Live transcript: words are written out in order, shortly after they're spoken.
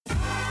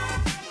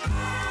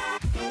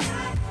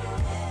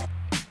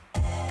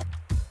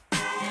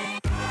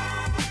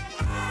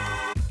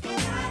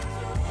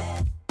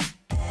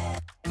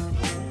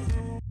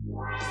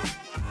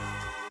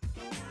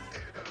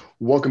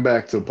Welcome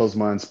back to the Puzzle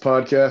Minds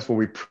podcast, where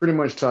we pretty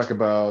much talk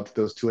about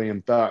those 2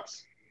 a.m.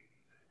 thoughts.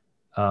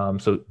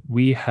 So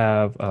we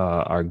have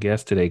our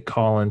guest today,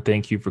 Colin.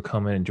 Thank you for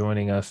coming and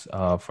joining us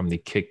from the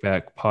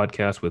Kickback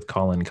podcast with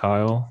Colin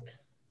Kyle.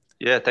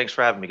 Yeah, thanks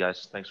for having me,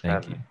 guys. Thanks for Thank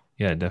having you. me.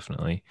 Yeah,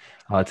 definitely.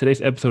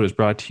 Today's episode is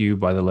brought to you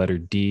by the letter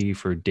D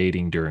for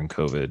dating during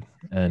COVID.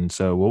 And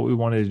so what we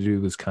wanted to do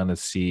was kind of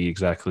see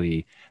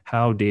exactly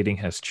how dating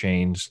has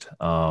changed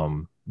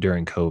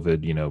during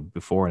COVID,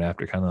 before and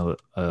after, kind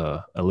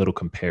of a little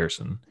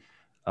comparison.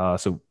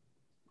 So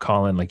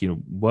Colin,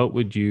 what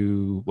would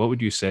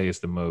you say is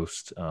the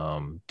most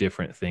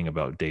different thing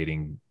about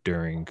dating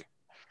during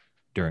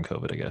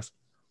COVID, I guess?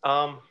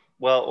 Um,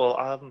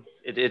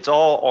 it's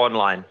all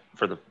online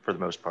for the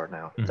most part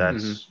now.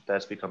 Mhm.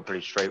 That's become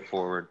pretty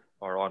straightforward.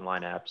 Our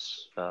online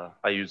apps.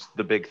 I use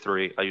the big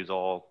three. I use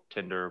all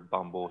Tinder,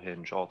 Bumble,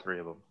 Hinge, all three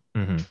of them.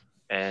 hmm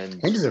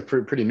And Hinge is a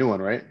pretty new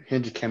one, right?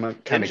 Hinge came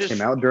Hinge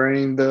out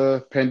during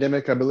the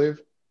pandemic, I believe.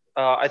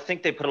 I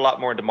think they put a lot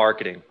more into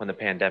marketing when the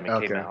pandemic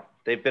came Okay. out.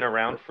 They've been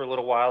around for a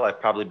little while.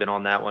 I've probably been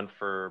on that one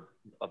for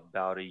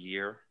about a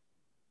year.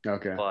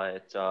 Okay.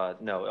 But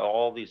no,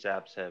 all these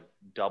apps have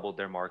doubled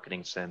their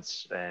marketing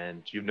since,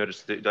 and you've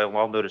noticed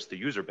I'll notice the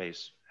user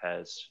base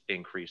has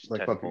increased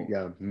tenfold.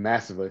 Yeah,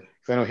 massively.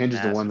 Because I know Hinge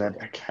is the one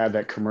Massively. that had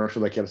that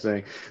commercial that kept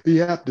saying,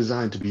 the app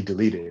designed to be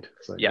deleted.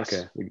 It's like, Yes.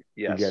 okay, we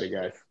Yes. get it,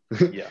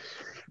 guys. Yeah.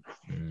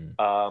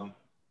 Mm.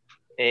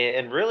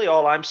 And really,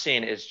 all I'm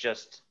seeing is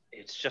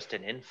it's just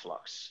an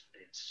influx.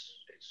 It's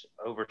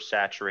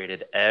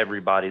oversaturated.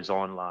 Everybody's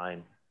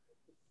online.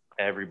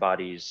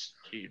 Everybody's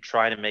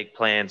trying to make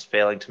plans,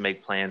 failing to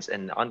make plans,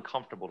 and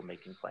uncomfortable to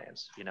making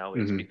plans. It's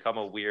Mhm. become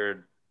a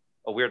weird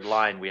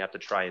line we have to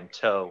try and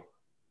toe,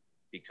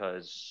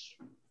 because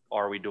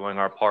are we doing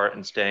our part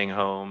in staying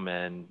home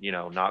and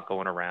not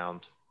going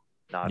around,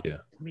 not Yeah.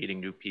 meeting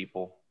new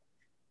people,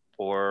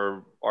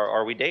 or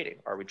are we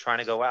dating? Are we trying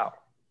to go out?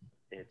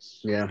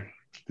 It's Yeah.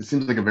 It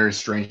seems like a very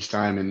strange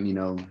time in,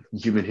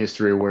 human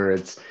history where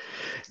it's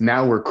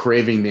now we're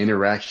craving the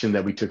interaction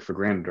that we took for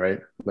granted, right?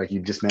 Like you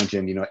just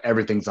mentioned,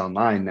 everything's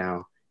online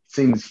now. It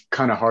seems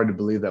kind of hard to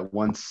believe that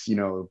once,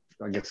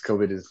 I guess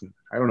COVID is,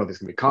 I don't know if it's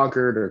going to be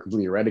conquered or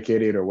completely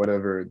eradicated or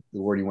whatever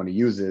the word you want to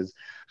use is,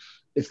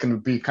 it's going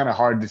to be kind of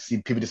hard to see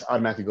people just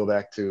automatically go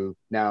back to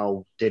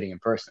now dating in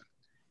person.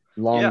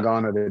 Long yeah.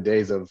 gone are the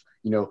days of,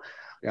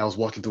 I was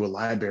walking through a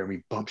library and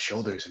we bumped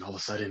shoulders and all of a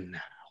sudden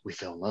we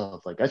fell in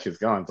love. Like that shit's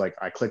gone. It's like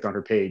I clicked on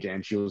her page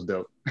and she was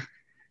dope.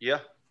 Yeah,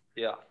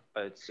 yeah.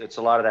 It's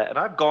a lot of that, and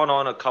I've gone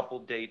on a couple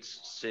dates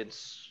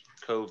since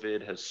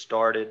COVID has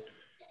started,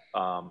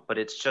 but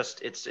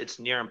it's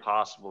near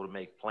impossible to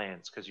make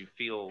plans because you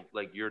feel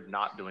like you're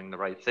not doing the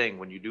right thing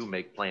when you do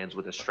make plans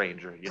with a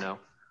stranger.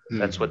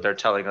 That's what they're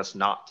telling us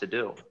not to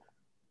do.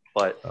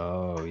 But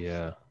Oh,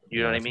 yeah. you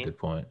know what I That's a mean? good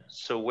point.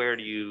 So where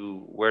do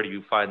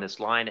you find this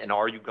line, and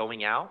are you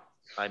going out?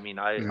 I mean,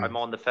 I'm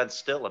on the fence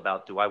still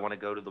about, do I want to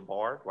go to the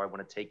bar? Do I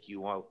want to take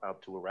you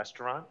out to a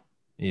restaurant?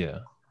 Yeah.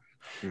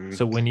 Mhm.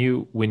 So when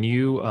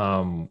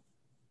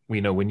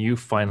you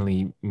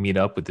finally meet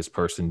up with this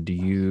person, do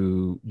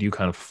you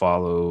kind of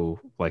follow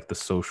like the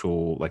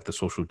social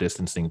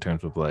distancing in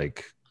terms of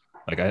like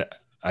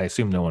I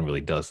assume no one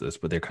really does this,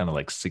 but they're kind of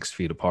like 6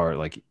 feet apart,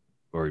 like,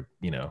 or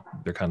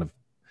they're kind of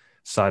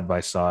side by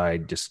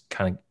side, just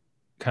kind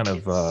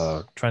of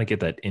trying to get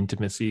that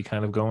intimacy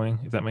kind of going,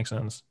 if that makes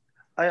sense.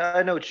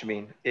 I know what you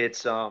mean.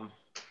 It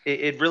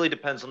really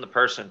depends on the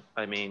person.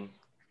 I mean,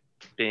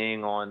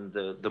 being on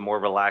the more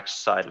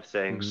relaxed side of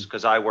things,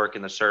 because I work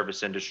in the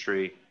service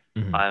industry.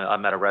 Mhm.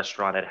 I'm at a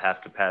restaurant at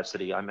half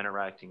capacity. I'm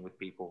interacting with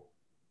people.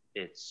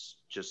 It's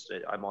just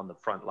I'm on the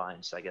front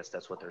lines. I guess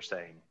that's what they're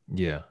saying.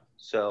 Yeah.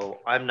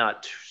 So I'm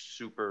not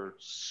super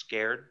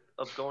scared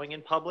of going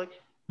in public.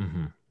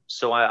 hmm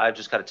So I've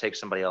just got to take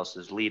somebody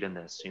else's lead in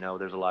this.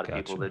 There's a lot of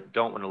people Gotcha. that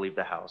don't want to leave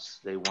the house.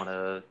 They want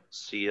to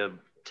see a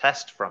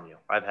test from you.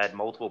 I've had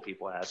multiple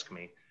people ask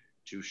me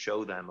to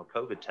show them a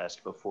COVID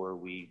test before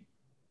we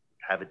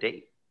have a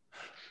date.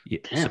 Yeah.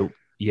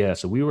 Damn.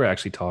 So we were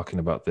actually talking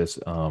about this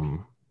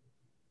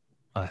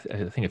I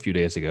think a few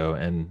days ago,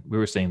 and we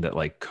were saying that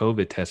like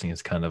COVID testing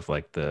is kind of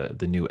like the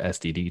new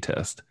STD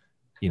test.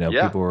 Yeah.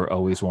 People are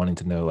always wanting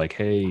to know like,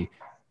 hey,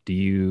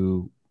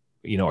 do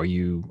are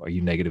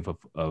you negative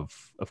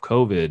of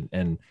COVID?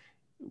 And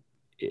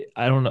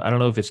I don't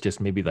know if it's just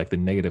maybe like the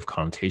negative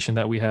connotation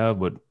that we have,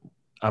 but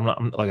I'm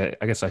like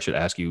I guess I should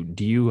ask you,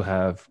 do you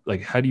have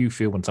like how do you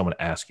feel when someone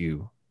asks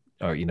you,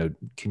 or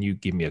can you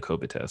give me a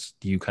COVID test?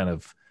 Do you kind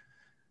of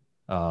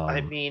I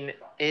um mean,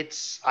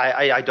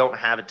 I don't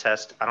have a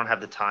test. I don't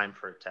have the time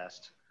for a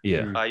test.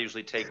 yeah. Mhm. I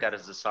usually take that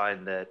as a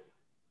sign that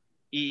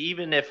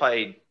even if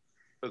I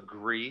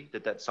agree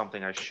that that's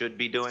something I should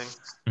be doing,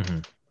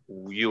 Mhm.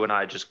 you and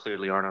I just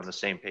clearly aren't on the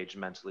same page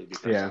mentally,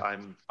 because Yeah.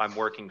 I'm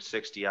working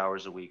 60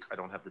 hours a week. I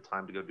don't have the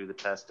time to go do the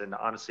test, and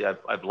honestly,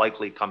 I've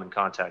likely come in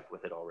contact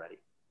with it already.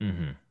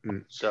 Mhm.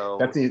 So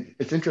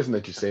It's interesting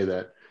that you say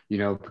that,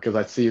 because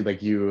I see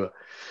like you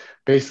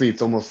basically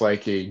it's almost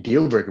like a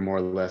deal breaker more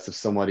or less if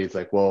somebody's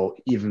like, well,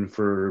 even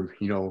for,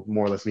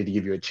 more or less me to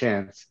give you a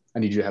chance, I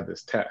need you to have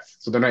this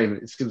test. So they're not even,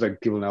 it seems like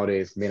people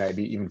nowadays may not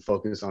be even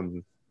focused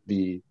on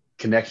the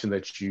connection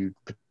that you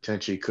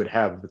potentially could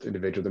have with the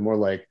individual. They're more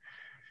like,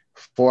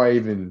 before I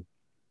even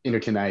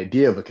entertain the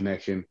idea of a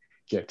connection,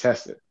 get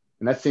tested.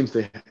 And that seems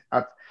to,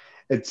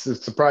 it's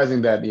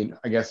surprising that,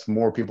 I guess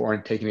more people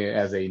aren't taking it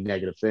as a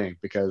negative thing,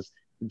 because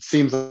it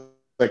seems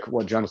like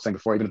what John was saying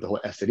before, even the whole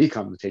STD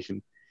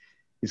conversation,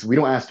 is we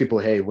don't ask people,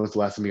 hey, when's the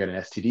last time you got an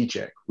STD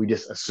check? We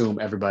just assume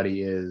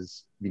everybody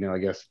is, I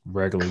guess,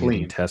 Regularly clean.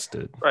 getting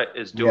tested. Right.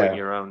 Is doing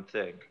your own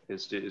thing.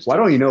 Why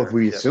don't you know if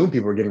we assume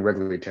people are getting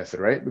regularly tested,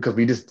 right? Because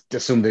we just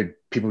assume that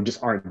people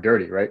just aren't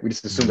dirty, right? We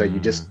just assume that you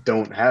just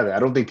don't have it. I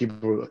don't think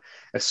people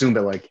assume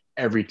that like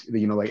every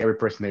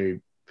person they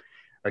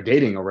are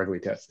dating are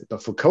regularly tested.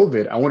 But for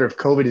COVID, I wonder if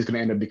COVID is going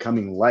to end up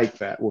becoming like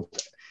that with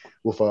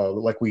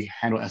like we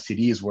handle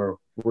STDs, where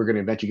we're going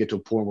to eventually get to a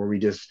point where we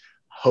just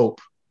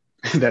hope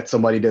that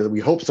somebody does. We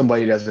hope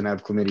somebody doesn't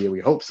have chlamydia. We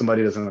hope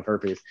somebody doesn't have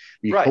herpes.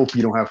 We hope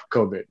you don't have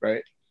COVID,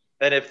 right?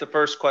 And if the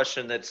first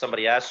question that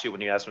somebody asks you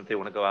when you ask them if they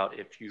want to go out,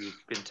 if you've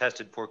been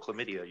tested for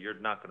chlamydia, you're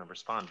not going to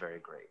respond very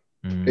great.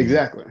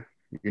 Exactly.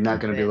 You're not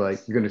going to be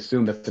like, you're going to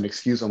assume that's an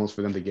excuse almost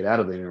for them to get out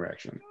of the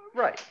interaction.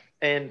 Right.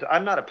 And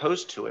I'm not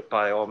opposed to it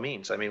by all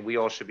means. I mean, we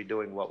all should be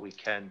doing what we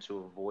can to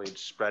avoid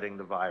spreading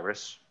the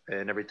virus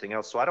and everything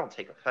else. So I don't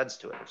take offense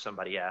to it if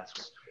somebody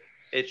asks.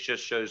 It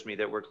just shows me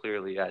that we're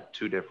clearly at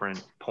two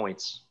different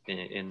points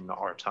in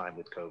our time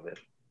with COVID.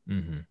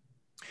 Mm-hmm.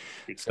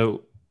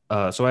 So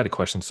I had a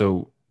question.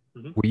 So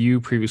were you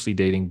previously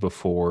dating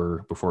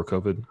before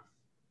COVID?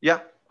 Yeah.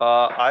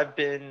 I've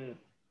been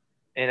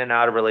in and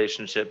out of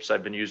relationships.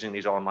 I've been using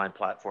these online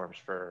platforms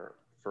for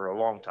a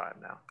long time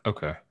now.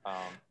 Okay.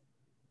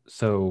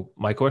 So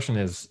my question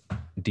is,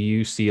 do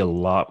you see a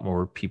lot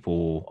more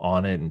people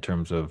on it in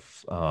terms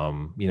of,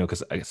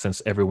 because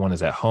since everyone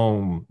is at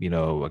home,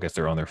 I guess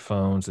they're on their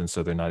phones, and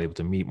so they're not able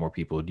to meet more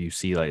people. Do you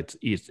see like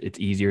it's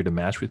easier to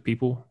match with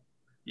people?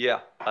 Yeah,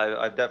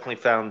 I've definitely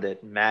found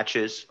that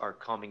matches are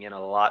coming in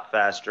a lot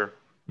faster.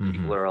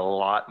 People are a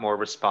lot more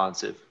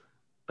responsive,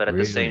 but at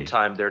the same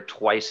time, they're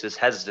twice as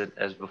hesitant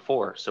as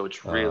before. So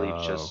it's really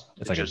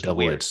it's like a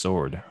double-edged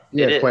sword.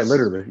 Yeah, it quite is.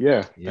 literally.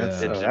 Yeah,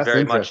 It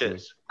very much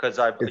is, because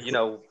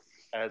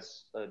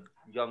as a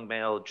young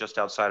male just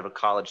outside of a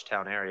college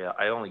town area,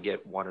 I only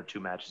get 1 or 2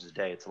 matches a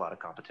day. It's a lot of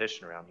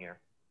competition around here.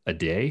 A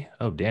day?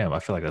 Oh, damn! I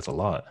feel like that's a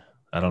lot.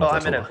 I don't know.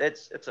 Well,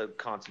 it's a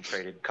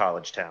concentrated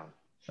college town.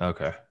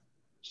 Okay.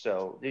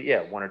 So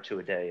yeah, 1 or 2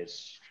 a day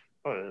is,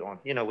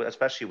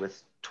 especially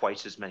with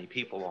twice as many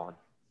people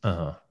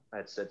on.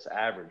 That's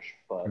average,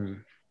 but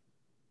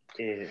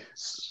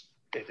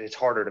it's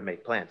harder to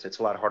make plans. It's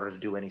a lot harder to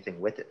do anything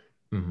with it.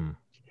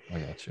 I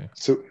got you.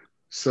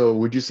 So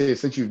would you say,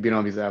 since you've been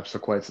on these apps for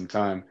quite some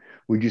time,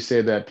 would you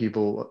say that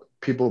people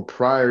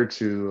prior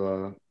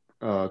to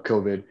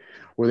COVID,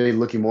 were they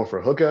looking more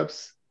for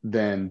hookups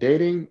than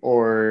dating,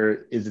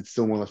 or is it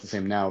still more or less the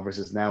same now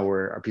versus now?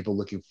 Where are people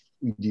looking?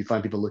 Do you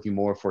find people looking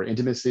more for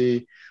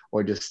intimacy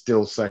or just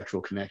still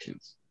sexual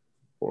connections,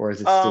 or is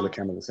it still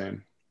kind of the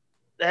same?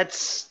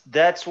 That's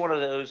one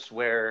of those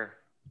where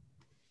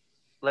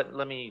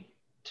let me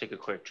take a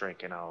quick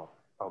drink and I'll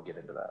get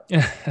into that.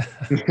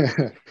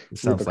 It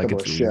sounds like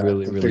it's a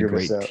really, really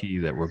great tea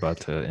that we're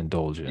about to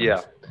indulge in.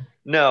 Yeah.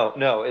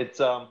 No,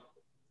 it's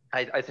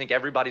I think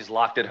everybody's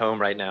locked at home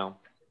right now.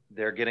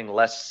 They're getting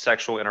less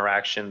sexual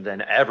interaction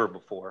than ever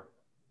before.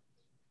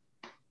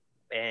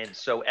 And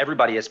so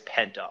everybody is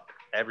pent up.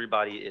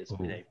 Everybody is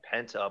in a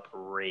pent up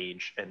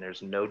rage, and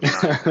there's no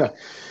denying.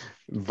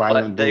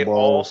 But they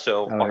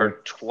also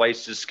are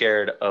twice as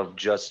scared of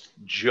just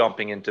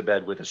jumping into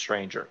bed with a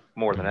stranger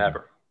more than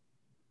ever.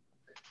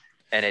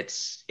 And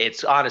it's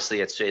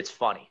honestly, it's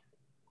funny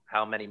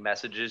how many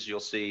messages you'll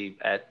see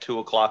at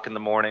 2:00 in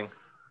the morning,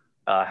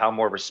 how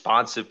more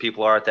responsive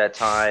people are at that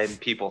time,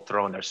 people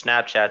throwing their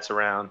Snapchats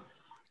around,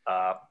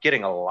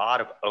 getting a lot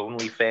of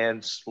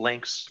OnlyFans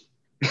links.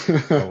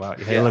 Oh, wow.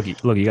 Hey, look,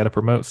 you got to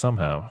promote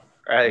somehow.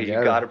 Right, you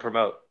got to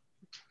promote.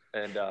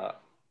 And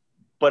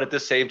but at the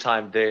same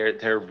time,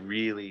 they're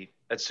really,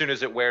 as soon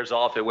as it wears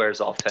off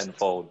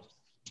tenfold.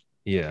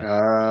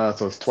 Yeah.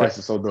 So it's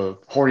twice. So the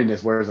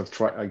horniness wears off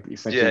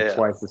essentially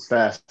twice as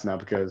fast now,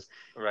 because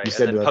you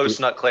said, and then post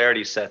nut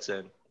clarity sets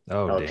in.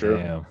 Oh damn. True.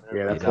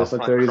 Yeah, that post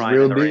nut clarity is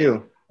real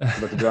deal.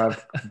 About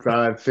to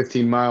drive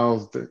 15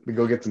 miles to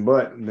go get some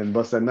butt, and then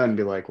bust that nut and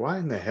be like, why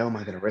in the hell am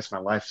I going to risk my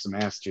life for some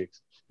ass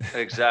cheeks?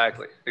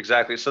 Exactly.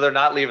 So they're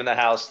not leaving the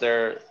house.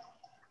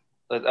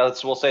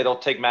 We'll say they'll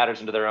take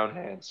matters into their own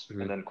hands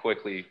and then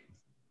quickly,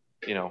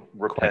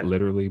 repent. Quite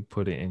literally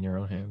put it in your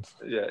own hands.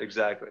 Yeah,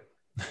 exactly.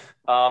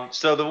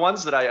 So the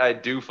ones that I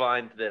do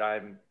find that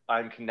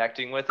I'm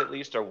connecting with, at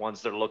least, are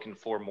ones that are looking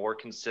for more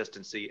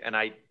consistency. And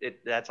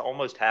that's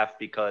almost half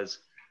because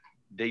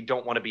they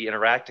don't want to be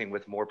interacting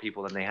with more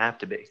people than they have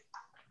to be.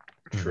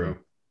 True.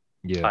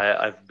 Yeah.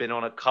 I've been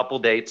on a couple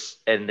dates,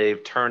 and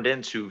they've turned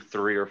into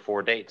 3 or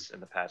 4 dates in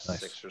the past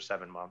 6 or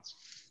 7 months.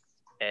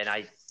 And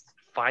I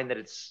find that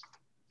it's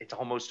it's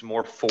almost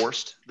more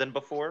forced than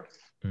before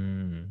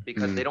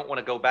because Mm. they don't want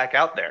to go back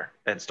out there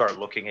and start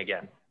looking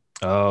again.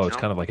 Oh, You it's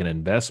know? kind of like an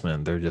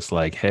investment. They're just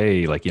like,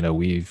 hey, like,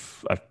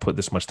 I've put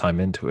this much time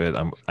into it.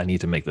 I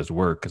need to make this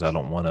work because I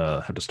don't want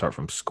to have to start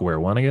from square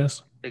one, I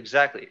guess.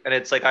 Exactly. And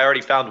it's like I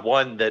already found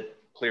one that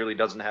clearly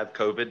doesn't have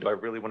COVID. Do I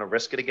really want to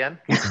risk it again?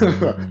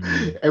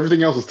 Mm.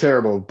 Everything else is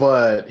terrible,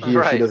 but he or she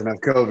Right. doesn't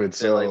have COVID.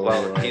 They're like, So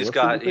well, let's keep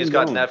the he's thing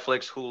got going.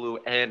 Netflix, Hulu,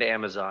 and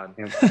Amazon,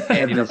 And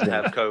and he doesn't everything.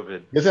 have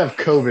COVID. He doesn't have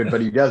COVID,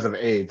 but he does have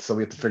AIDS. So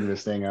we have to figure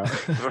this thing out.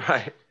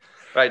 Right.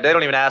 Right. They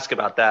don't even ask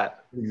about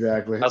that.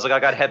 Exactly. I was like, I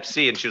got Hep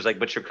C, and she was like,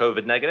 but you're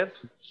COVID negative.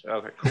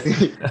 Okay,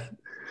 cool.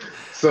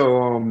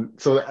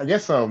 So I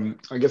guess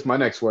my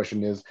next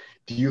question is,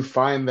 do you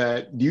find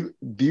that do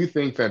you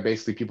think that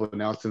basically people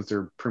now, since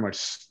they're pretty much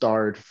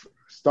starved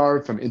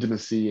from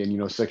intimacy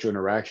and sexual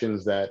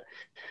interactions, that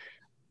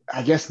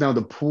I guess now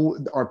the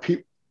pool are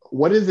people,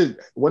 what has it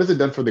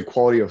done for the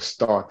quality of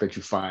stock that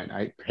you find?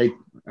 I mean,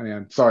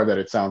 I'm sorry that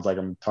it sounds like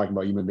I'm talking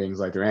about human beings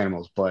like they're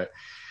animals, but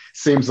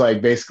seems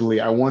like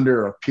basically I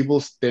wonder, are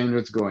people's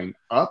standards going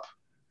up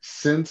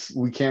since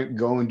we can't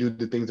go and do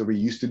the things that we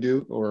used to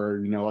do,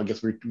 or I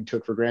guess we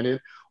took for granted,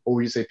 or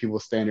would you say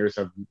people's standards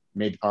have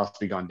maybe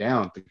possibly gone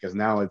down because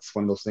now it's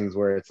one of those things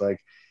where it's like,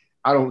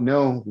 I don't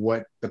know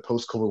what the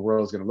post-COVID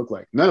world is going to look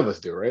like. None of us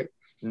do, right?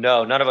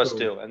 No, none of us So,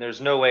 do, and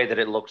there's no way that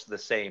it looks the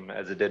same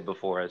as it did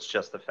before. It's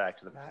just the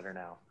fact of the matter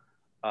now.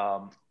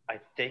 I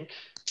think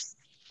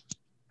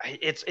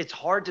it's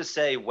hard to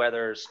say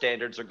whether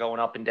standards are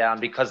going up and down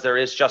because there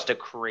is just a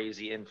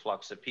crazy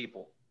influx of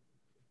people.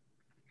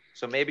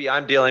 So maybe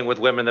I'm dealing with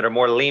women that are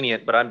more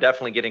lenient, but I'm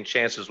definitely getting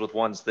chances with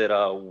ones that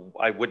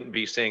I wouldn't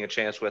be seeing a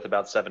chance with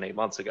about 7-8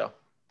 months ago.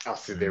 I'll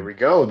see. There we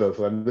go. Though,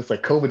 so it's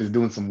like COVID is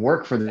doing some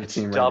work for the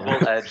team right now.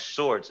 Double-edged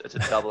swords. It's a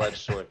double-edged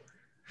sword.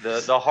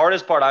 The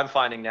hardest part I'm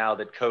finding now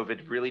that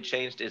COVID really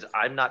changed is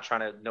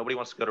nobody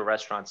wants to go to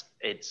restaurants.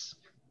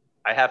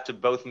 I have to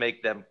both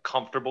make them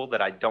comfortable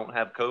that I don't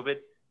have COVID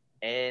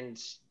and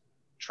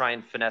try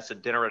and finesse a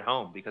dinner at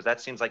home because that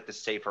seems like the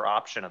safer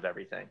option of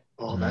everything.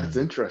 Oh, that's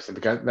interesting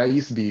because that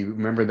used to be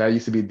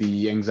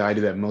the anxiety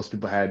that most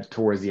people had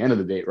towards the end of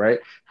the date, right?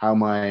 How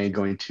am I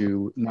going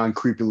to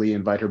non-creepily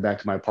invite her back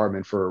to my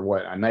apartment for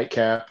a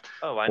nightcap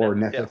or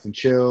Netflix and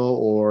chill,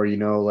 or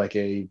like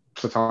a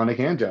platonic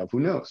hand job?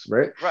 Who knows,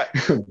 right? Right.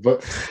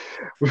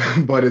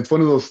 but it's one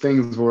of those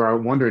things where I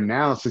wonder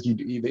now, since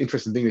the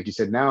interesting thing that you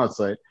said now, it's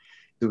like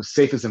the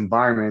safest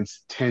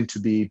environments tend to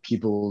be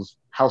people's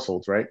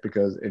households, right?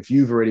 Because if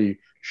you've already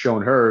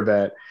shown her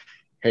that,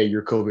 hey,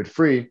 you're COVID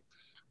free,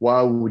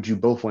 why would you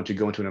both want to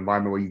go into an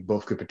environment where you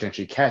both could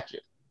potentially catch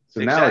it? So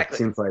now it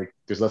seems like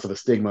there's less of a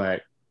stigma.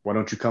 Like, why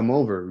don't you come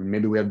over?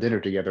 Maybe we have dinner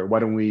together. Why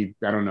don't we,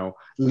 I don't know,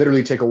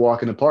 literally take a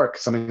walk in the park,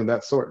 something of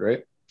that sort,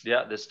 right?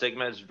 Yeah, the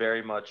stigma is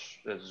very much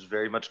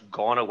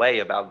gone away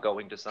about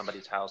going to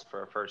somebody's house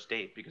for a first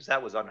date because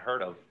that was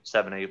unheard of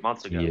 7-8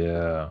 months ago.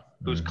 Yeah.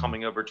 Who's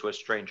coming over to a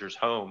stranger's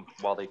home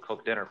while they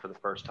cook dinner for the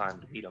first time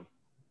to meet them?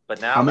 But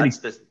now that's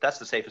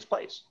the safest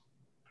place.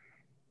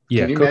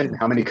 Yeah. Can you imagine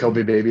how many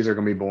COVID babies are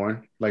going to be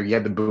born? Like, you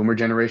have the boomer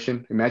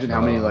generation. Imagine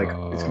how many, like,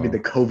 it's going to be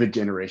the COVID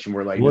generation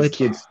where, like, these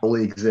kids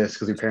fully exist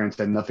because their parents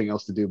had nothing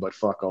else to do but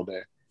fuck all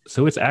day.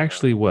 So it's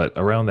actually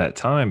around that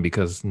time,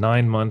 because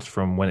 9 months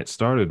from when it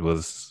started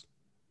was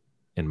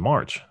in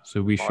March.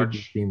 So we should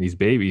be seeing these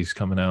babies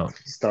coming out.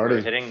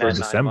 Started for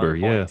December.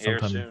 Yeah.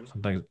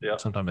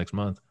 Sometime next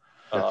month.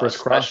 That first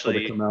cross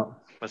will come out.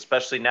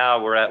 Especially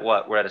now we're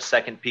at a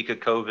second peak of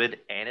COVID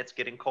and it's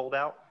getting cold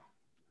out.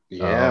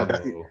 Yeah. It's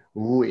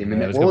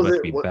going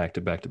to be back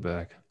to back to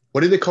back.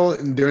 What do they call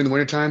it during the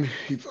wintertime?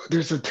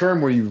 There's a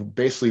term where you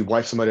basically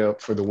wipe somebody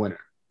up for the winter.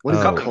 What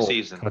is cuffing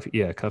season?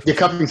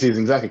 Cuffing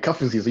season, exactly.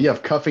 Cuffing season. You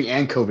have cuffing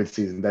and COVID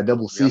season. That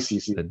double CC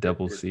season. The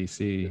double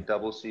CC. The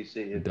double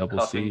CC. Double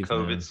cuffing Cs,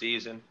 COVID man.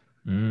 season.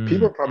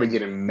 People are probably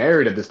getting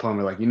married at this point.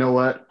 They're like, you know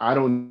what? I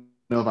don't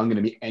know if I'm going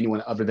to meet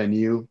anyone other than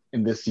you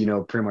in this,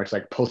 pretty much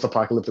like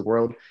post-apocalyptic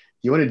world.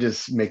 You want to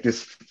just make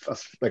this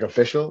like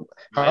official?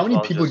 How many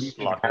people do you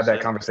think have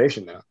that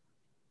conversation now?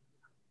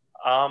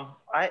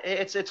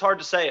 It's hard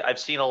to say. I've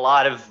seen a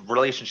lot of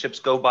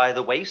relationships go by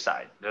the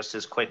wayside just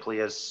as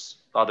quickly as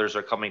others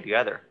are coming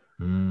together.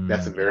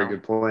 That's a very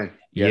good point.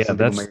 Yeah, some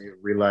people might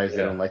realize they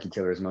don't like each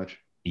other as much.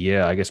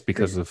 Yeah, I guess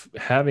because of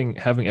having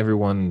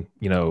everyone,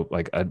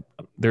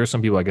 there are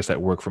some people, I guess,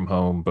 that work from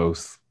home,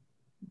 both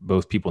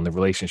people in the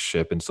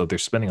relationship, and so they're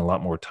spending a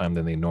lot more time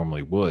than they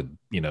normally would.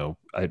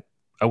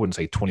 I wouldn't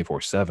say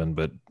 24/7,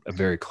 but a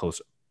very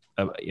close,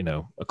 a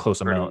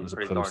close amount as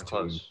opposed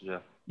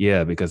to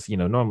yeah, because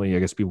normally I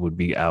guess people would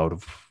be out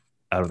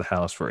of the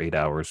house for 8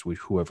 hours with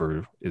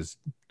whoever is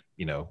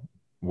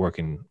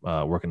working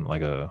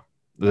like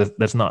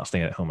that's not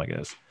staying at home, I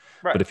guess.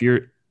 Right. But if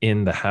you're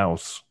in the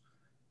house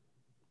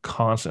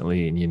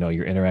constantly and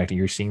you're interacting,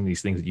 you're seeing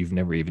these things that you've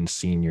never even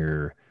seen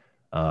your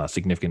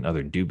significant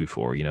other do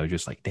before,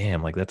 just like,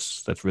 damn, like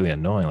that's really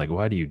annoying. Like,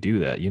 why do you do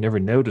that? You never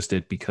noticed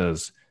it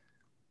because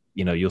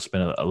you'll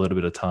spend a little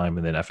bit of time,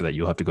 and then after that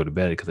you'll have to go to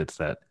bed because it's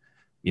that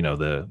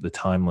the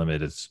time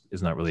limit is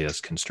not really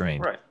as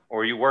constrained. Right.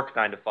 or you work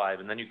 9 to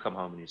 5 and then you come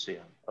home and you see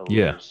them.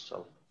 Yeah.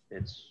 So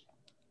it's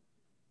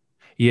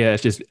Yeah,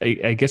 it's just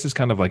I guess it's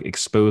kind of like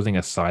exposing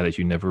a side that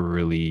you never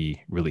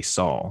really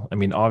saw. I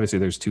mean, obviously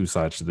there's two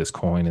sides to this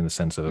coin in the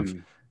sense of,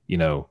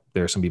 Mm.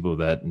 there are some people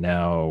that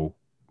now,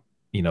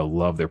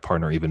 love their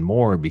partner even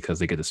more because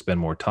they get to spend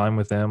more time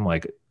with them.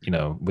 Like,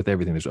 with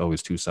everything, there's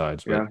always two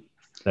sides. But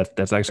Yeah.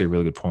 that's actually a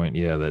really good point.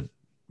 Yeah, that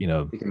You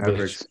can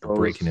relationships are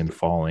breaking and overexpose.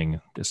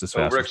 falling just as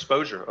fast as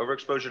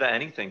overexposure to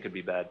anything could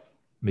be bad.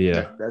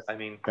 yeah. I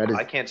mean, That is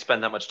I can't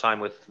spend that much time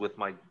with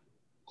my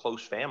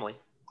close family.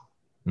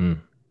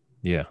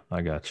 Yeah,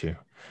 I got you.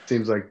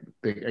 seems like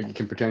it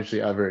can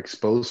potentially either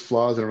expose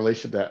flaws in a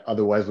relationship that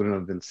otherwise wouldn't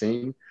have been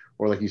seen,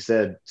 or like you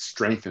said,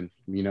 strengthen.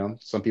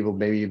 Some people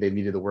maybe they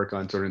needed to work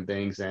on certain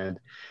things, and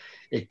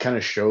it kind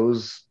of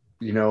shows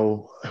at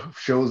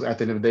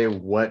the end of the day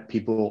what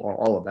people are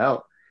all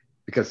about.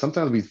 Because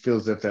sometimes we feel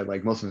as if that,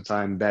 like, most of the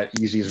time that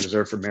usually is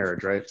reserved for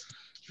marriage, right?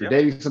 If you're Yep.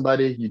 dating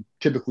somebody, you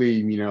typically,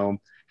 you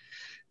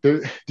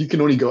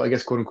can only go, I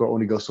guess, quote unquote,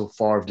 only go so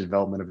far of the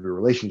development of your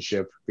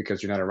relationship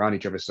because you're not around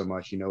each other so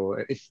much. If you're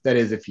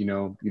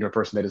a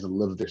person that doesn't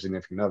live with their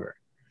significant other.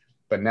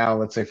 But now,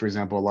 let's say, for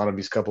example, a lot of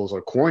these couples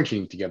are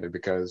quarantining together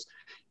because,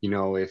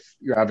 if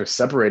you're either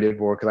separated,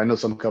 or because I know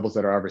some couples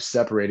that are either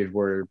separated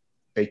where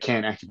they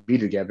can't actually be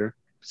together,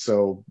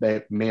 so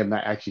they may have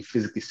not actually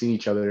physically seen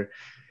each other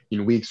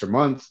in weeks or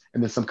months,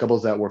 and then some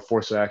couples that were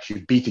forced to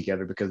actually be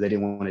together because they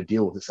didn't want to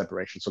deal with the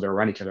separation, so they're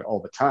around each other all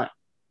the time.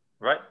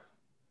 Right.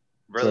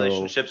 So,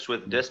 Relationships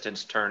with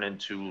distance turn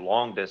into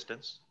long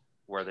distance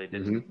where they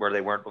didn't, where they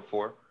weren't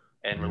before,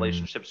 and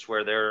relationships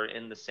where they're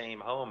in the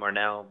same home are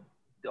now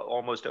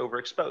almost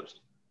overexposed,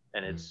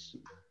 and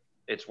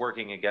it's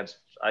working against.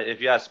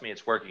 If you ask me,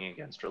 it's working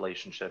against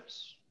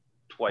relationships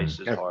twice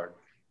as hard.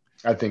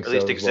 I think at so,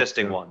 least as well,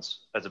 existing too. ones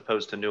as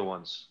opposed to new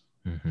ones.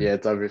 Yeah,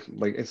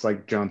 it's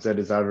like John said,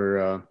 it's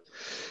either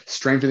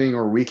strengthening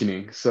or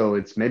weakening. So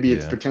it's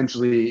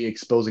potentially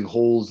exposing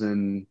holes,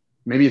 and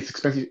maybe it's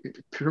pretty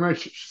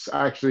much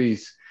actually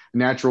a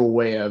natural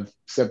way of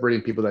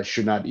separating people that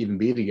should not even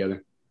be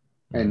together,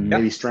 and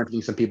maybe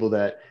strengthening some people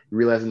that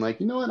realizing, like,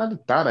 you know what, I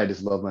thought I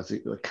just loved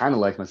kind of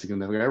like my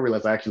significant other. I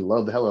realized I actually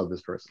love the hell out of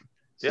this person.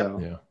 So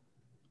Yeah.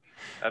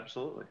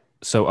 Absolutely.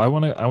 So I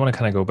want to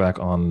kind of go back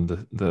on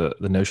the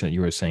notion that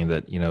you were saying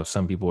that,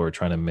 some people are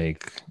trying to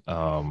make,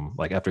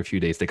 like, after a few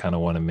days, they kind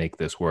of want to make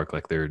this work,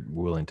 like they're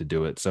willing to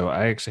do it. So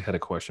I actually had a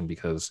question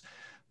because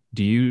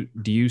do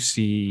you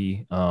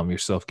see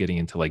yourself getting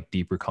into like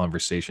deeper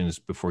conversations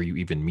before you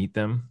even meet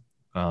them?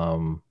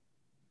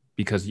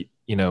 Because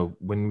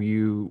when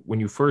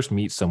you first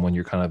meet someone,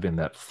 you're kind of in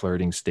that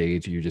flirting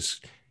stage. You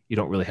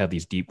don't really have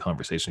these deep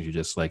conversations. You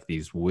just like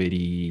these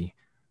witty,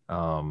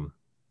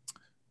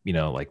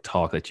 like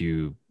talk that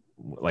you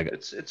like.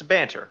 It's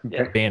banter.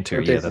 Yeah.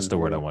 Banter. Yeah, that's the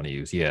word I want to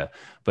use. Yeah.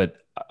 But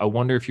I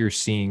wonder if you're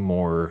seeing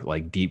more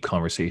like deep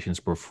conversations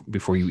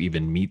before you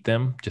even meet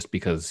them, just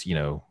because,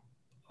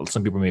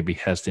 some people may be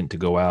hesitant to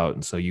go out.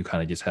 And so you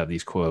kind of just have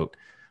these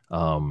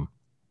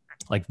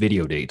like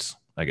video dates,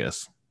 I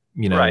guess.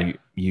 Right.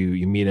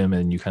 You meet him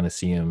and you kind of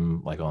see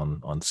him like on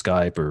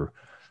Skype or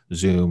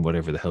Zoom,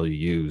 whatever the hell you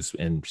use.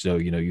 And so,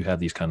 you have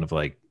these kind of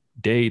like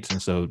dates.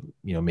 And so,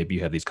 maybe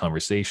you have these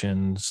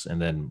conversations,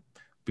 and then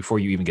before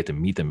you even get to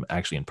meet them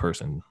actually in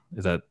person,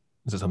 is that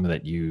something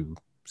that you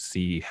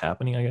see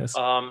happening, I guess?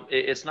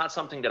 It's not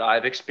something that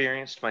I've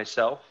experienced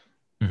myself.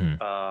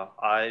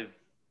 I've,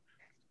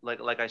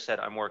 like I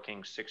said, I'm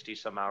working 60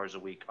 some hours a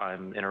week.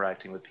 I'm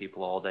interacting with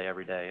people all day,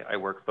 every day. I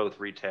work both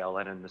retail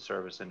and in the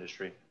service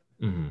industry.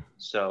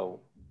 So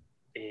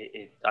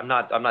I'm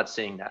not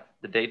seeing that.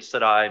 The dates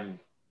that I'm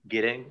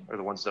getting, or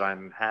the ones that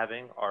I'm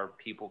having, are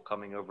people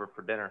coming over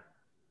for dinner,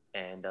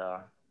 and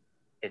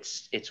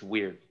it's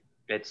weird.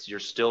 You're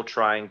still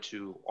trying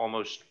to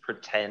almost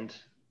pretend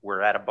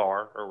we're at a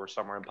bar or we're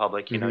somewhere in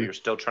public. You're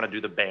still trying to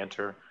do the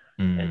banter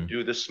and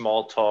do the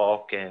small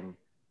talk, and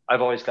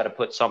I've always got to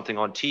put something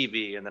on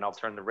TV, and then I'll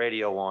turn the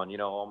radio on,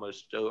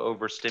 almost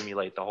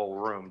overstimulate the whole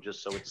room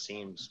just so it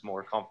seems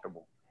more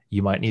comfortable.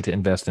 You might need to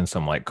invest in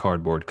some like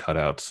cardboard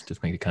cutouts,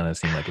 just make it kind of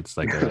seem like it's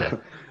like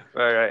a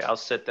right. I'll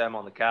sit them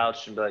on the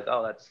couch and be like,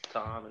 "Oh, that's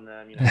Tom," and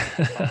then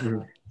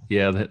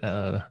yeah,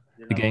 the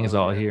gang is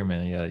all here,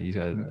 man. Yeah, you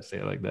gotta say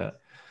it like that.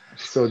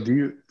 So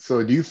do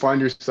you find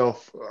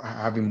yourself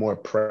having more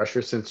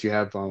pressure since you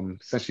have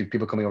essentially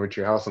people coming over to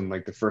your house on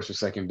like the first or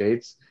second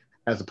dates,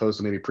 as opposed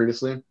to maybe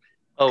previously?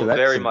 Oh,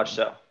 very much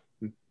so.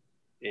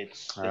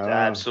 It's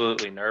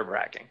absolutely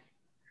nerve-wracking.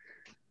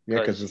 Yeah,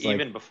 because it's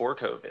even before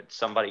COVID,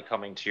 somebody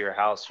coming to your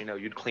house,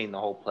 you'd clean the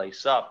whole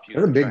place up.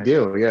 That's a big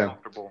deal. Yeah.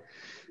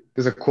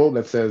 There's a quote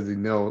that says,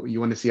 you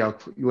want to see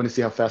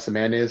how fast a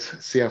man is.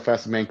 See how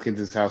fast a man cleans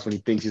his house when he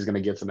thinks he's going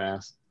to get some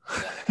ass.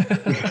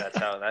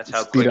 That's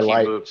how quick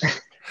he moves.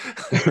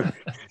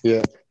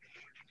 Yeah.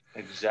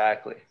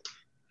 Exactly.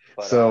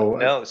 But,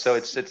 so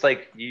it's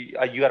like you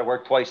got to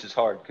work twice as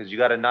hard, because you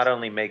got to not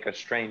only make a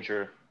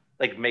stranger,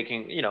 like make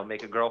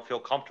a girl feel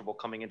comfortable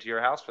coming into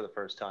your house for the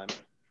first time,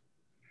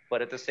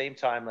 but at the same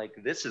time,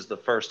 like, this is the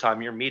first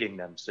time you're meeting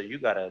them, so you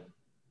got to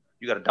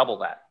you got to double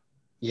that.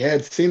 Yeah,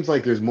 it seems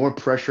like there's more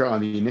pressure on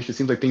the initial. It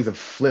seems like things have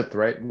flipped,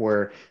 right?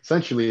 Where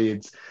essentially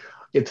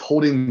it's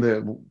holding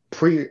the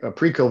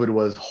pre-COVID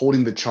was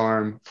holding the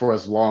charm for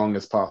as long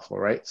as possible,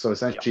 right? So Yeah.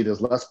 essentially,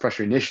 there's less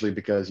pressure initially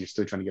because you're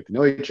still trying to get to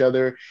know each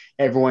other.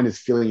 Everyone is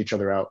feeling each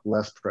other out,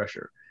 less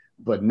pressure.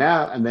 But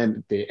now, and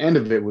then the end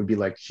of it would be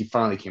like she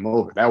finally came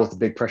over. That was the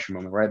big pressure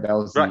moment, right? That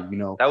was the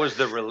Right. That was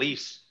the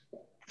release.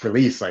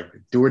 release, like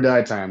do or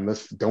die time.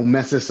 Let's don't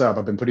mess this up.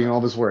 I've been putting in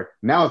all this work.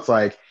 Now it's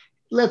like,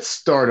 let's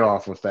start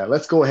off with that.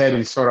 Let's go ahead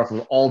and start off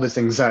with all this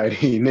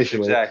anxiety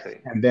initially. Exactly.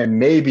 And then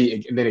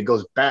maybe, and then it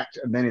goes back,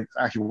 and then it's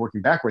actually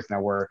working backwards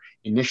now, where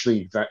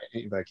initially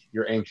like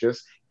you're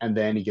anxious, and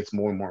then it gets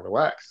more and more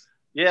relaxed.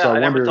 Yeah, So I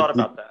never wonder, thought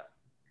about that.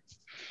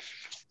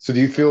 So do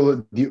you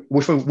feel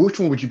which one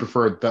would you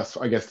prefer? Thus,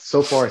 I guess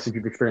so far since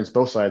you've experienced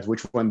both sides,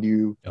 which one do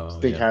you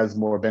think has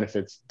more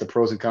benefits? The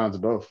pros and cons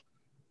of both.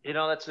 You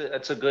know,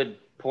 that's a good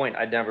point.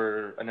 I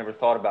never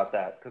thought about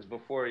that, because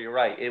before, you're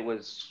right. It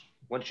was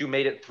once you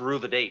made it through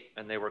the date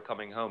and they were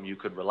coming home, you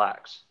could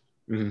relax.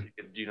 Mm-hmm.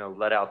 You could,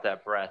 let out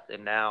that breath.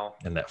 And now,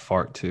 and that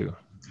fart too.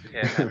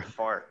 Yeah, that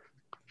fart.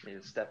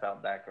 Need to step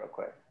out back real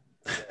quick.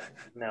 Yeah.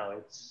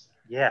 No,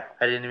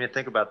 I didn't even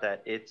think about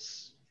that.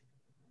 It's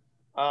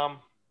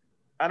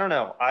I don't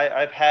know.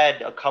 I've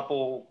had a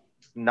couple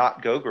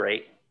not go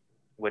great,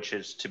 which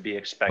is to be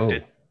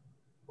expected.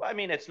 Well, I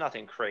mean, it's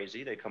nothing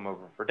crazy. They come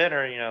over for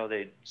dinner,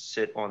 they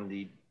sit on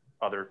the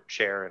other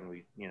chair and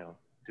we,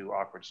 do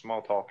awkward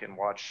small talk and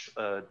watch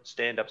a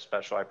stand-up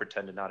special I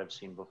pretend to not have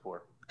seen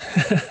before.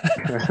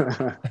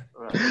 You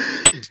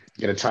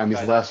gotta time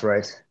these laughs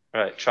right.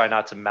 Right. Try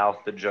not to mouth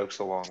the jokes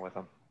along with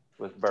them,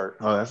 with Bert.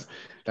 Oh,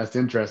 that's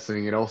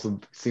interesting. It also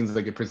seems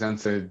like it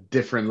presents a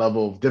different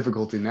level of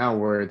difficulty now,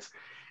 where it's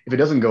if it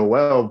doesn't go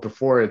well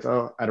before, it's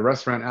at a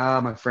restaurant,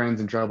 my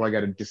friend's in trouble, I got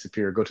to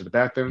disappear, go to the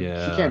bathroom.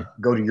 Yeah. She can't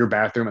go to your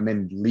bathroom and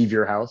then leave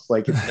your house.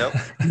 Like, nope.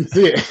 You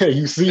see it.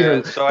 You see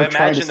her. So I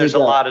imagine there's a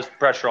lot of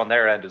pressure on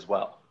their end as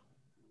well.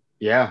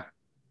 Yeah.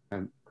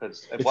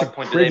 Because at what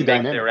point do they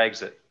make their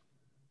exit?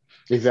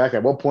 Exactly.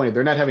 At what point, if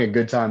they're not having a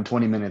good time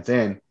 20 minutes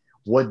in,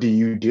 what do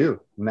you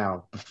do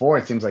now? Before,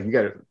 it seems like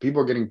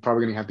people are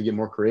probably going to have to get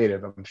more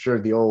creative. I'm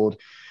sure the old,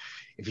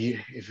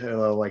 if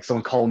like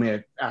someone called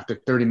me after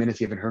 30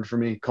 minutes, you haven't heard from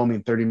me, call me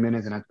in 30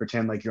 minutes and I have to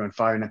pretend like you're on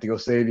fire and I have to go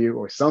save you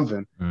or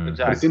something. Exactly.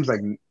 But it seems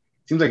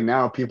like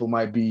now people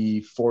might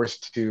be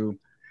forced to,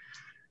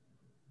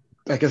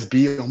 I guess,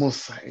 be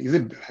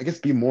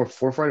more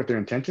forefront of their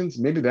intentions.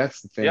 Maybe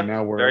that's the thing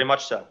now. Where very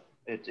much so.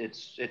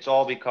 It's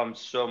all become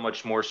so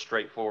much more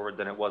straightforward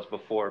than it was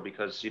before,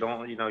 because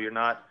you're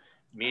not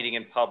meeting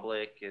in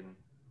public and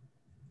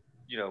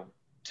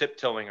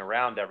tiptoeing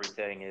around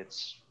everything.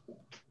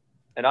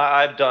 And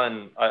I've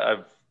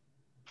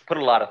put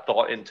a lot of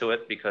thought into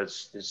it,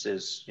 because this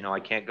is, I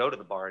can't go to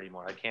the bar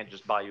anymore. I can't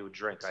just buy you a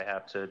drink. I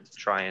have to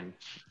try and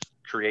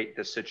create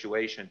this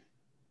situation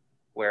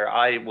where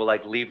I will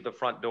leave the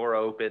front door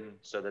open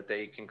so that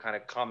they can kind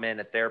of come in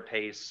at their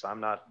pace. I'm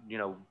not,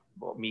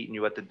 meeting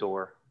you at the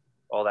door,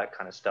 all that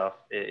kind of stuff.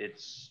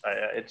 It's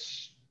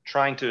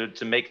trying to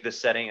make the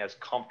setting as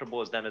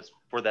comfortable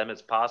for them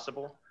as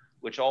possible,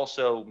 which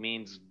also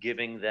means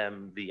giving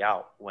them the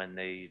out when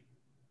they,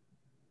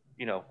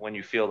 when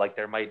you feel like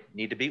there might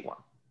need to be one.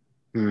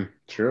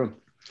 True.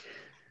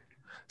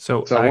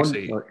 So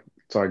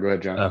sorry, go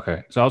ahead, John.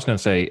 Okay. So I was going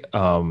to say,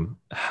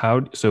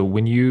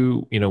 when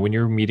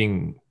you're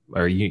meeting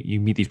or you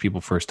meet these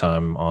people first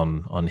time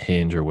on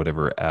Hinge or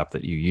whatever app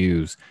that you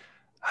use,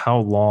 how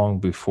long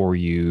before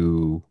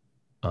you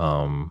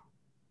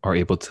are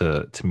able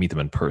to meet them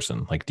in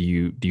person? Like, do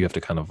you have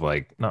to kind of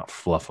not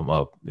fluff them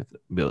up,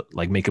 but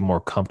make them more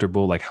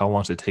comfortable? Like, how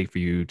long does it take for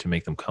you to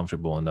make them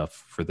comfortable enough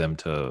for them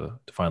to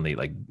finally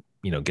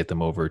get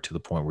them over to the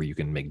point where you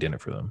can make dinner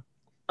for them?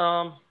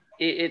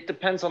 It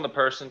depends on the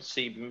person.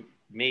 See,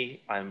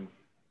 me, I'm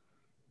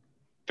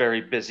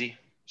very busy,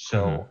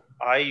 so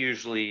I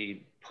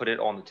usually put it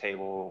on the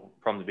table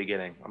from the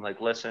beginning. I'm like,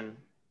 listen,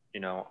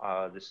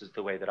 this is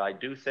the way that I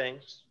do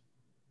things.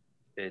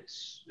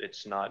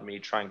 It's not me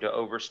trying to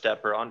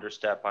overstep or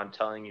understep. I'm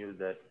telling you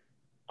that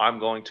I'm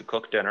going to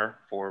cook dinner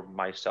for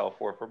myself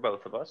or for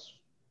both of us.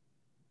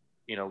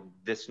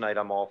 This night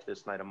I'm off, at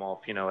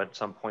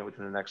some point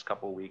within the next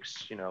couple of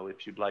weeks,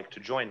 if you'd like to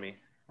join me,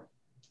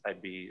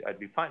 I'd be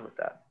fine with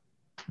that.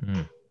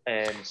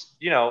 And,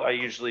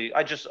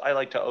 I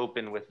like to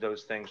open with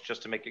those things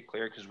just to make it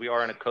clear, because we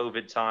are in a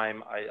COVID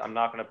time. I'm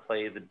not going to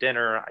play the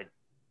dinner. I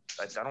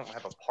don't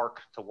have a park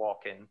to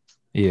walk in.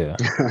 Yeah.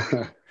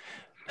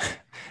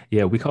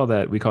 Yeah, we call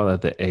that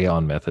the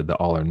Aeon method, the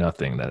all or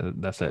nothing.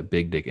 That's that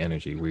big dick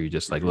energy where you're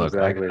just like, look,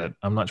 exactly.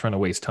 I'm not trying to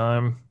waste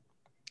time.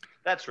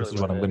 That's really this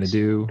is what I'm going to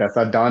do. That's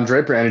that Don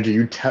Draper energy.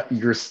 You're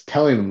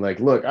telling them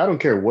look, I don't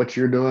care what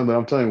you're doing, but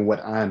I'm telling you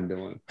what I'm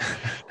doing.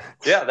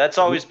 Yeah, that's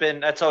always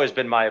been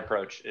my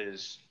approach.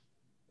 Is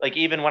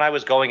even when I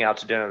was going out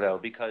to dinner, though,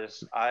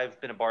 because I've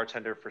been a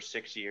bartender for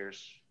 6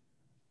 years.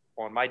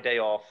 On my day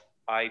off,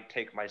 I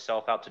take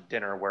myself out to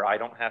dinner where I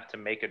don't have to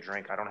make a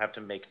drink. I don't have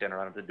to make dinner.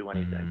 I don't have to do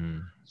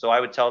anything. So I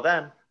would tell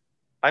them,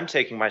 I'm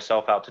taking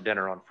myself out to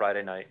dinner on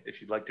Friday night.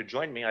 If you'd like to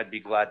join me, I'd be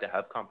glad to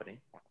have company.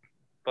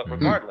 But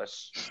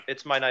regardless,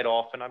 it's my night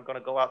off and I'm going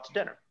to go out to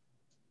dinner.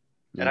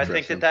 And I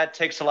think that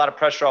takes a lot of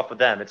pressure off of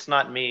them. It's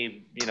not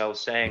me,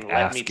 saying,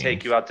 let me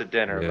take you out to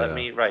dinner.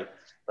 Yeah.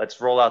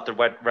 Let's roll out the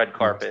red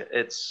carpet.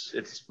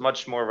 It's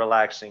much more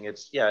relaxing.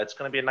 It's going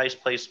to be a nice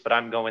place, but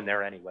I'm going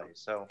there anyway.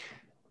 So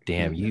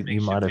damn,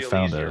 you might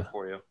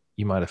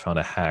have found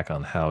a hack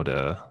on how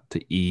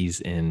to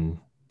ease in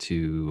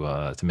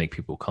to make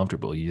people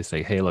comfortable. You just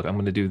say, hey, look, I'm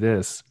going to do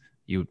this.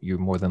 You're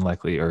more than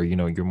likely, or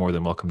you're more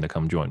than welcome to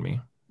come join me.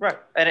 Right.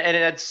 And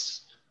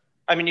it's,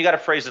 you got to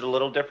phrase it a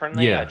little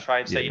differently. Yeah. I try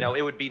and say,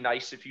 it would be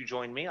nice if you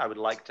joined me. I would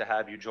like to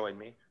have you join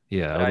me.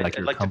 Yeah.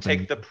 I'd like to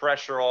take the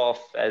pressure off,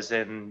 as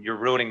in you're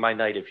ruining my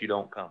night if you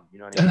don't come. You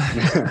know what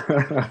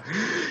I mean?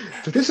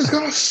 This is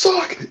going to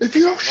suck if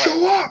you don't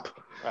show up.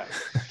 Right.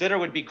 Dinner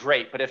would be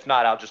great, but if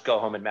not, I'll just go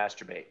home and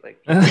masturbate.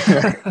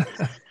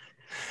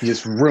 You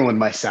just ruined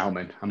my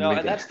salmon. And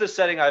that's the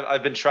setting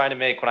I've been trying to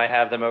make when I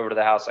have them over to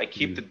the house. I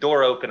keep the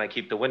door open. I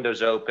keep the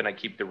windows open. I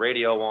keep the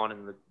radio on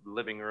in the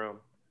living room.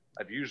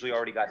 I've usually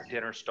already got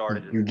dinner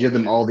started. You give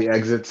them all the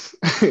exits.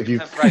 Give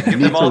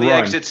them all the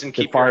exits and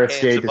keep your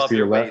hands above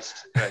your waist.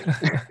 Right.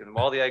 Give them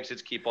all the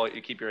exits. Keep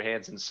your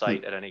hands in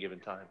sight at any given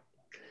time.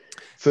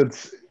 So it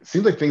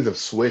seems like things have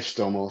switched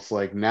almost.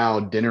 Like now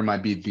dinner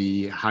might be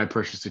the high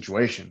pressure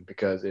situation,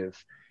 because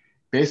if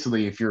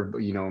you're,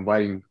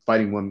 inviting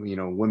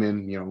women,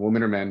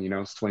 women or men,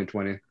 it's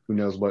 2020, who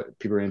knows what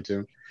people are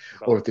into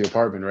over at the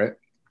apartment, right?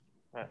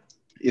 Right.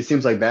 It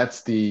seems like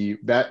that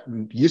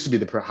used to be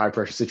the high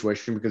pressure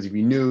situation, because if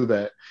you knew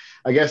that,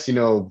 I guess,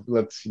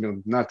 let's,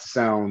 not to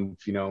sound,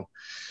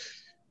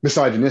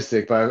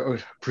 misogynistic, but I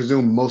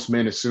presume most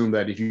men assume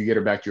that if you get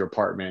her back to your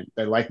apartment,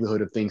 the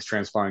likelihood of things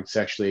transpiring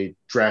sexually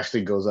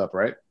drastically goes up,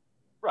 right?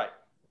 Right.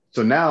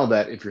 So now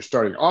that if you're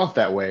starting off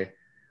that way,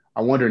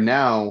 I wonder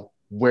now,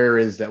 where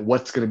is that?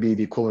 What's going to be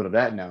the equivalent of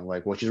that now?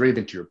 Like, well, she's already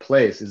been to your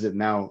place. Is it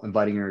now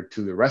inviting her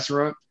to the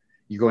restaurant?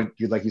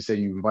 Like you said,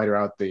 you invite her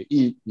out to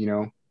eat,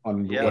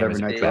 on whatever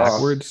night you're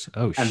backwards. Off.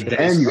 Oh, shit. And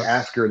then you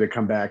ask her to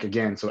come back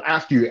again. So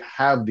after you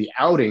have the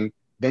outing,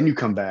 then you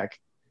come back.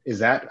 Is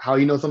that how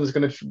you know something's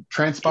going to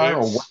transpire,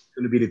 or what's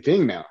going to be the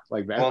thing now?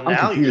 Like that. Well,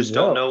 now you just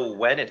don't know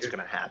when it's going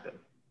to happen,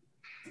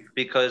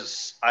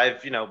 because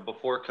I've,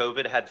 before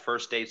COVID, had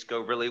first dates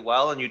go really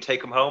well, and you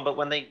take them home. But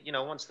when they,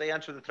 once they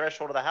enter the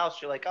threshold of the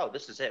house, you're like, oh,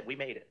 this is it. We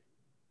made it.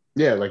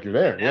 Yeah, like you're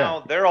there.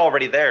 Now they're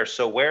already there.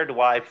 So where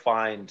do I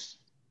find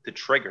the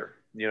trigger?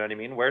 You know what I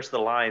mean? Where's the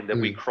line that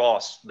we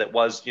crossed that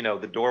was,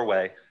 the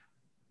doorway?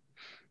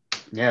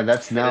 Yeah,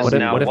 that's now.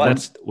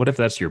 What if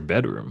that's your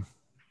bedroom?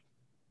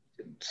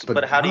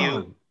 But how do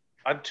you?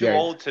 I'm too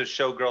old to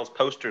show girls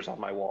posters on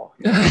my wall.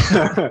 Look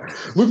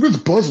at this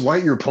Buzz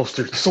Lightyear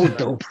poster. It's so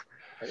dope.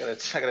 I got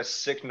a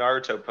sick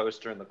Naruto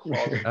poster in the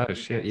closet. Oh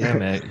shit, yeah,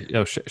 man.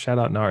 Yo, shout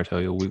out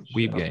Naruto. Yo,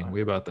 Weeb Gang.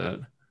 We about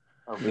that.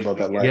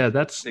 Yeah,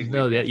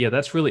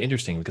 that's really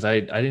interesting, because I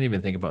didn't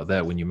even think about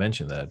that when you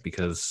mentioned that,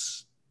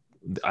 because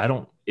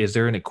is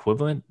there an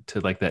equivalent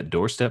to like that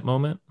doorstep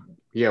moment?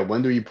 Yeah,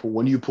 when do you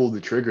pull the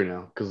trigger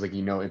now? Because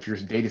if your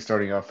date is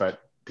starting off at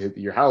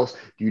your house,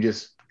 do you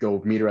just go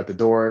meet her at the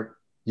door?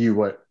 You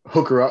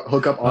hook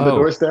up on the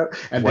doorstep,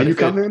 and then you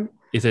come in?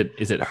 Is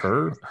it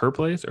her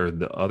place, or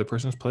the other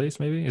person's place?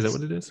 Maybe, is that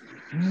what it is?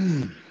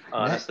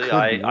 Honestly,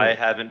 I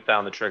haven't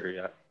found the trigger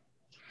yet.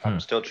 I'm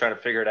still trying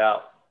to figure it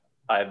out.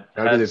 I've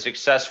had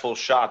successful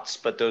shots,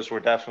 but those were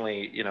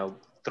definitely,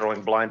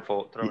 throwing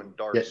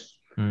darts.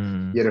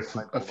 You had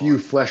a few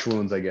flesh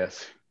wounds, I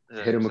guess.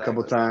 Hit him a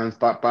couple times,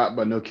 bop,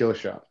 but no kill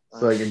shot.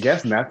 So I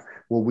guess that's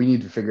what we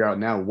need to figure out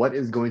now. What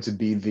is going to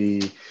be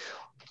the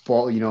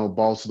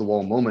balls to the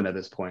wall moment at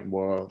this point?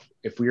 Well,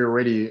 if we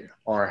already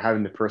are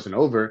having the person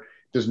over,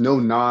 there's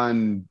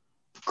no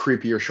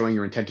creepy or showing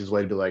your intentions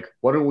way to be like,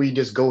 why don't we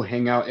just go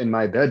hang out in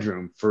my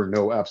bedroom for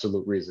no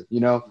absolute reason?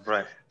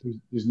 Right.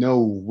 There's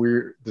no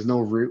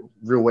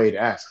real way to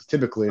ask.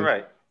 Typically,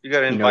 right. You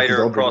got to invite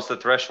her across the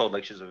threshold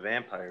like she's a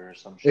vampire or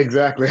something.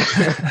 Exactly.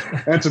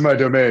 Enter my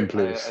domain,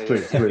 please.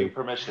 Please.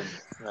 Permission.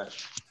 Right.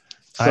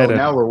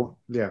 So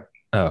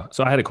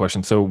so I had a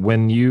question. So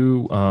when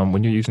you're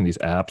using these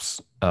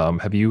apps,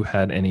 have you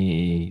had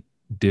any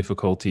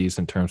difficulties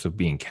in terms of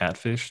being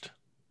catfished?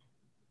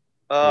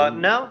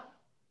 No,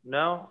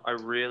 I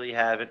really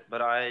haven't.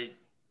 But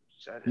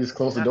just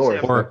close the door.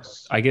 Or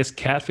I guess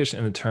catfish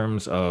in the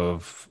terms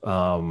of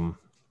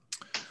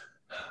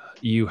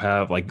you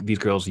have these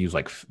girls use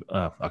okay,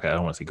 I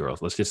don't want to say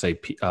girls. Let's just say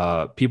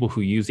people who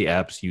use the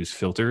apps use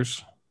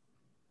filters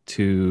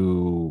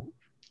to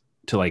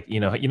you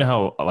know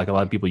how a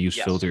lot of people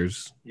use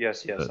filters.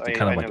 Yes. To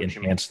kind of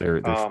enhance their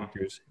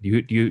filters.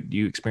 Do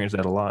you experience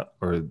that a lot,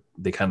 or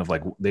they kind of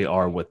they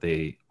are what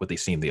they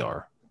seem they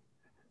are?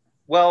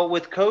 Well,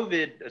 with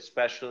COVID,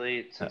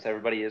 especially since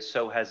everybody is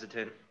so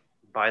hesitant,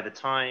 by the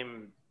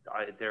time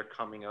they're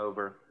coming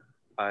over,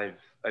 I've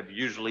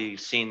usually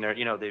seen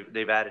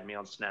they've added me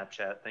on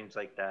Snapchat, things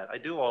like that. I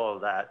do all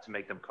of that to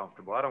make them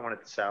comfortable. I don't want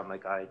it to sound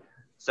like I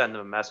send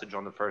them a message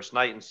on the first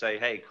night and say,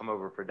 hey, come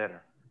over for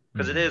dinner.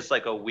 because it is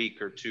like a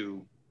week or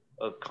two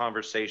of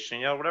conversation,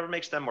 you know, whatever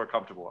makes them more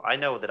comfortable. I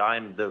know that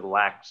I'm the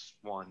lax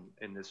one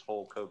in this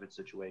whole COVID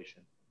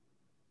situation.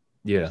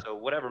 Yeah. So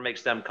whatever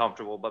makes them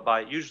comfortable,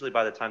 but usually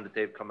by the time that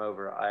they've come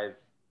over, I've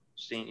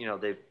seen, you know,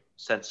 they've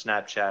sent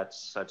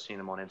Snapchats. I've seen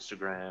them on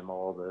Instagram,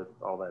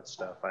 all that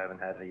stuff. I haven't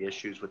had any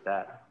issues with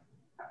that.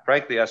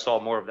 Frankly, I saw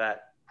more of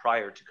that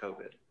prior to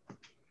COVID.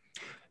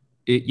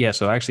 Yeah,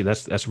 so actually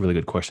that's a really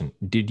good question.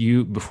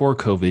 Before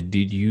COVID,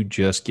 did you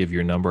just give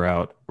your number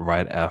out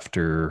right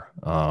after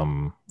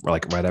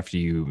right after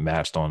you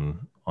matched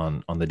on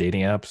the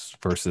dating apps,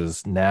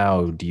 versus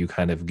now do you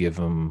kind of give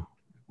them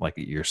like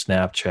your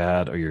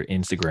Snapchat or your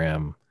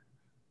Instagram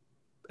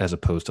as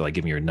opposed to like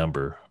giving your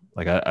number?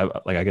 Like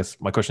I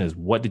guess my question is,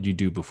 what did you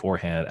do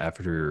beforehand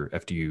after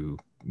you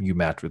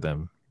matched with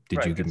them?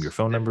 Did you give them your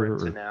phone number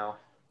or now?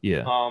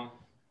 Yeah.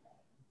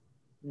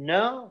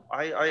 No,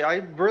 I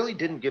really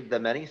didn't give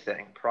them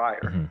anything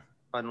prior,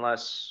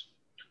 unless,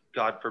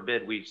 God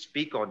forbid, we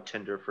speak on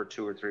Tinder for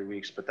 2 or 3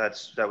 weeks, but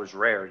that was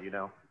rare, you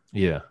know.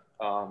 Yeah.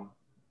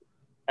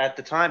 At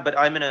the time, but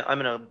I'm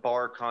in a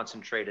bar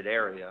concentrated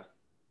area,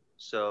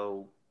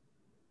 so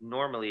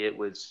normally it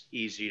was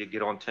easy to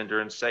get on Tinder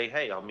and say,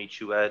 hey, I'll meet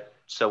you at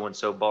so and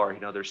so bar. You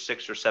know, there's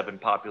 6 or 7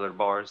 popular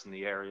bars in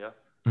the area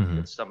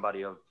that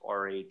somebody of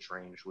our age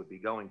range would be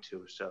going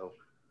to, so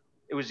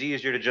it was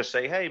easier to just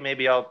say, hey,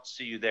 maybe I'll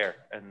see you there.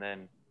 And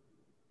then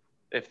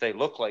if they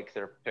look like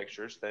their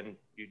pictures, then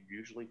you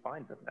usually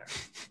find them there.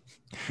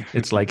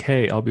 It's like,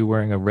 hey, I'll be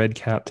wearing a red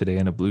cap today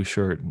and a blue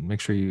shirt. Make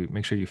sure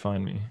you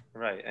find me.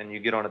 Right. And you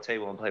get on a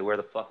table and play, where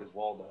the fuck is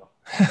Waldo?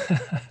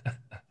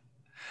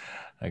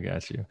 I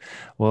got you.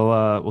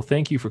 Well,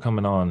 thank you for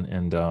coming on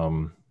and,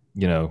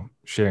 you know,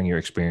 sharing your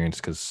experience.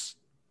 Cause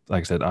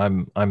like I said,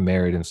 I'm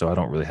married, and so I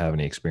don't really have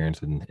any experience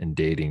in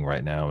dating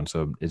right now. And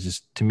so it's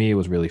just, to me, it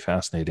was really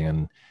fascinating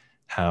and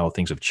how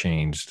things have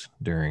changed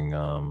during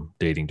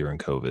dating during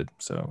COVID.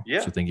 So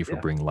thank you for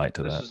bringing light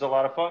to that. This is a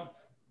lot of fun.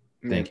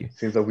 Thank you.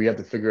 Seems like we have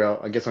to figure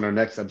out, I guess on our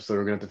next episode,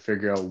 we're going to have to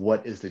figure out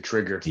what is the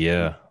trigger.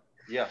 Yeah.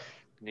 Yeah.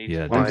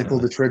 When to pull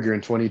the trigger in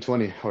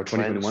 2020 or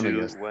 2021,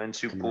 I guess. When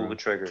to pull the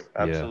trigger.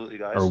 Absolutely,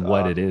 guys. Or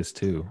what it is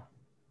too.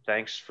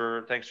 Thanks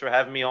for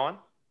having me on.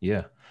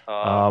 Yeah.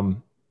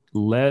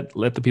 Let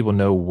the people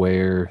know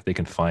where they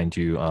can find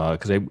you,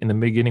 because in the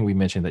beginning we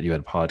mentioned that you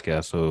had a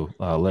podcast, so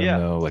let them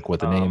know like what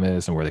the name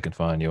is and where they can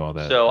find you, all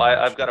that. So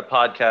I've got a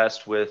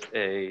podcast with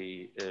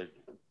a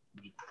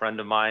friend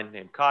of mine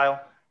named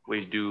Kyle.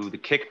 We do The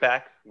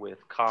Kickback with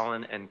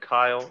Colin and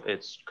Kyle.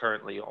 It's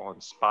currently on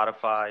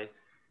Spotify,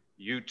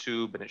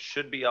 YouTube, and it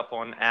should be up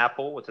on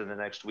Apple within the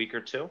next week or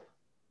two.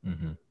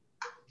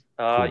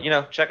 Cool. You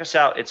know, check us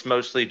out. It's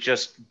mostly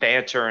just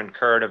banter and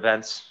current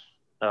events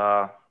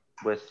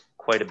with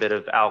quite a bit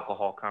of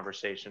alcohol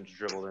conversations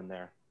dribbled in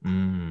there.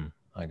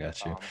 I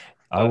got you.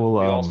 I will.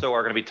 We also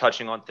are going to be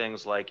touching on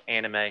things like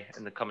anime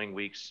in the coming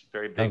weeks.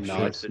 Very big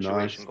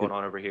situation going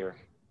on over here.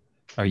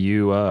 Are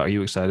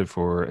you excited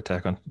for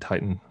Attack on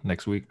Titan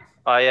next week?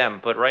 I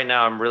am, but right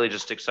now I'm really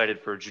just excited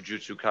for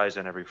Jujutsu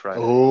Kaisen every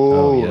Friday.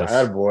 Oh, yes.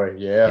 Attaboy.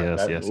 Yeah.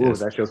 Yes.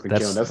 That show's been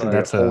killing.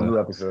 That's a whole new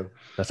episode.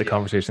 That's a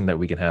conversation that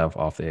we can have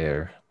off the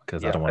air,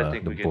 because I don't want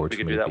to bore too many people. We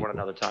can do that one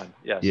another time.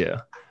 Yes.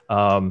 Yeah.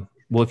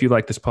 Well, if you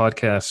like this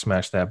podcast,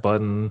 smash that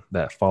button,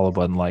 that follow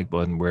button, like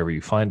button, wherever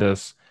you find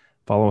us.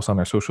 Follow us on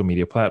our social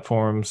media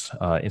platforms.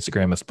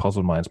 Instagram is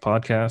Puzzled Minds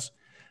Podcast,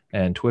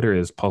 and Twitter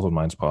is Puzzled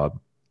Minds Pod.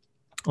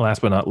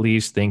 Last but not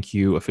least, thank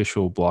you,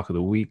 Official Block of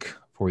the Week,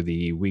 for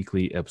the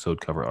weekly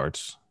episode cover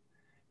arts.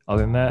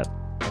 Other than that,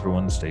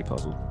 everyone stay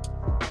puzzled.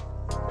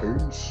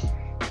 Peace.